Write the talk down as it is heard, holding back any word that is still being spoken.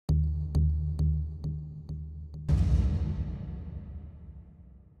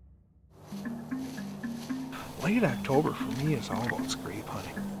Late October for me is all about scrape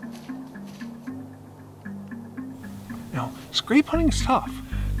hunting. Now, scrape hunting's tough.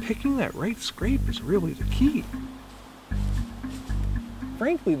 Picking that right scrape is really the key.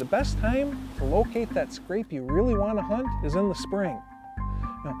 Frankly, the best time to locate that scrape you really want to hunt is in the spring.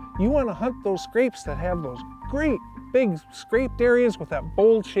 Now, you want to hunt those scrapes that have those great big scraped areas with that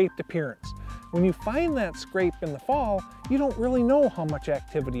bowl-shaped appearance. When you find that scrape in the fall, you don't really know how much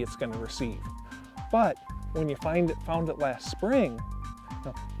activity it's going to receive. But when you found it last spring,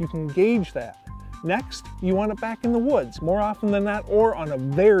 you can gauge that. Next, you want it back in the woods, more often than not, or on a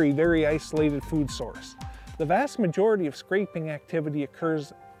very, very isolated food source. The vast majority of scraping activity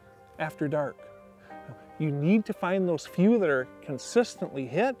occurs after dark. You need to find those few that are consistently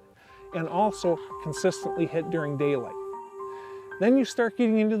hit and also consistently hit during daylight. Then you start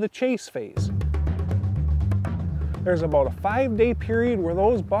getting into the chase phase. There's about a 5-day period where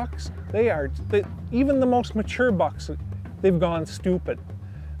those bucks, even the most mature bucks, they've gone stupid.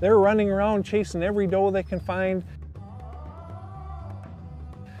 They're running around chasing every doe they can find.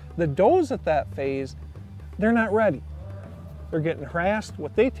 The does at that phase, they're not ready. They're getting harassed.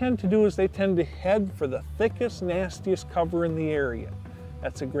 What they tend to do is they tend to head for the thickest, nastiest cover in the area.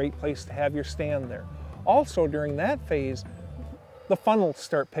 That's a great place to have your stand there. Also during that phase, the funnels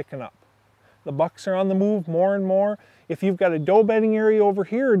start picking up. The bucks are on the move more and more. If you've got a doe bedding area over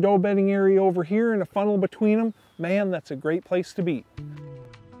here, a doe bedding area over here, and a funnel between them, man, that's a great place to be.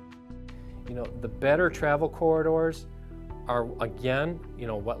 You know, the better travel corridors are, again, you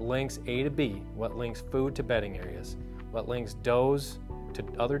know, what links A to B, what links food to bedding areas, what links does to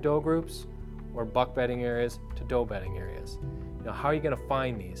other doe groups, or buck bedding areas to doe bedding areas. You know, how are you going to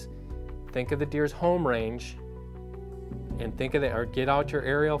find these? Think of the deer's home range, and think of it, or get out your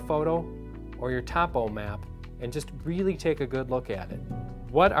aerial photo or your topo map, and just really take a good look at it.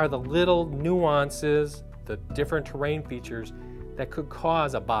 What are the little nuances, the different terrain features that could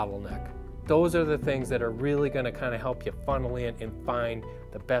cause a bottleneck? Those are the things that are really going to kind of help you funnel in and find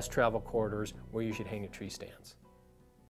the best travel corridors where you should hang your tree stands.